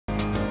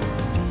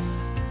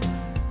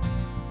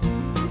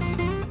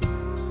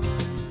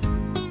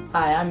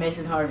Hi, I'm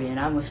Mason Harvey, and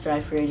I'm with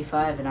Strive for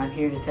 85, and I'm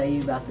here to tell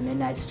you about the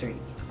Midnight Streak.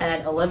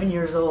 At 11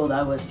 years old,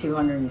 I was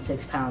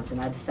 206 pounds,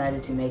 and I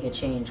decided to make a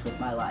change with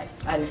my life.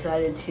 I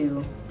decided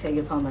to take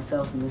it upon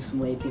myself and lose some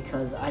weight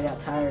because I got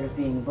tired of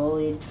being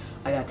bullied,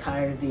 I got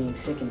tired of being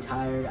sick and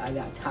tired, I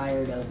got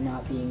tired of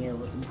not being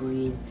able to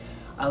breathe.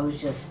 I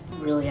was just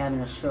really having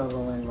a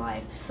struggle in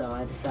life, so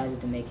I decided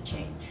to make a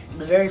change.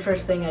 The very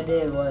first thing I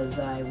did was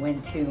I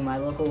went to my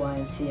local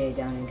YMCA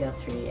down in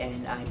Guthrie,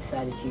 and I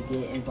decided to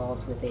get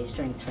involved with a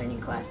strength training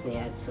class they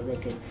had so they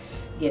could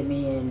get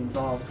me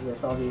involved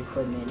with all the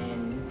equipment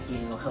and,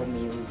 help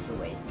me lose the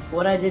weight.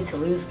 What I did to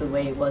lose the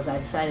weight was I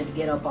decided to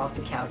get up off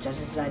the couch. I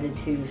decided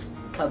to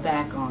cut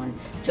back on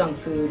junk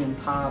food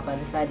and pop. I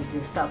decided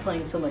to stop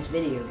playing so much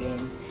video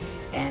games,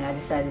 and I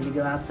decided to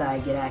go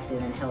outside, get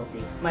active and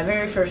healthy. My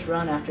very first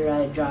run after I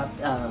had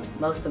dropped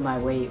most of my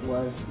weight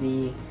was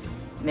the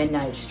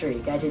Midnight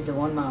Streak. I did the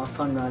 1 mile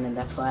fun run, and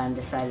that's why I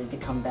decided to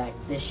come back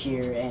this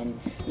year, and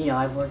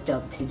I've worked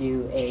up to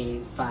do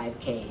a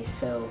 5K,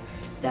 so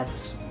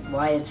that's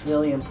why it's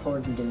really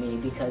important to me,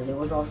 because it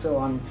was also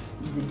on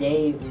the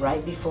day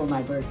right before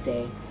my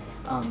birthday.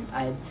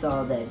 I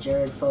saw that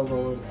Jared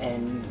Fogle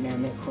and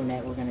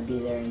Cornett were going to be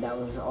there, and that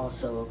was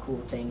also a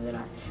cool thing that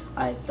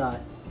I thought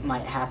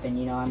might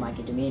happen. I might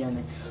get to meet him,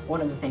 and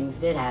one of the things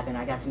did happen.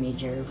 I got to meet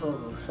Jared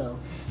Fogle. So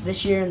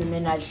this year in the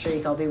Midnight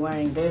Streak, I'll be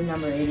wearing bib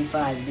number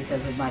 85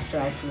 because of my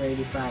Strive for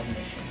 85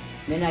 mission.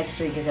 Midnight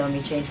Streak has helped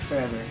me change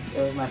forever.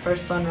 It was my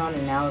first fun run,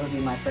 and now it'll be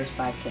my first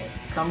 5K.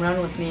 Come run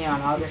with me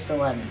on August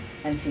 11th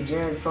and see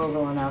Jared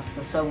Fogle announce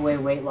the Subway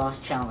Weight Loss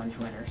Challenge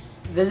winners.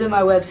 Visit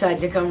my website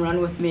to come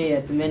run with me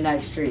at the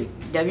Midnight Streak,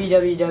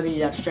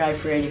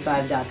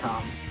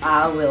 www.strivefor85.com.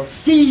 I will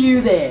see you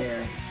there!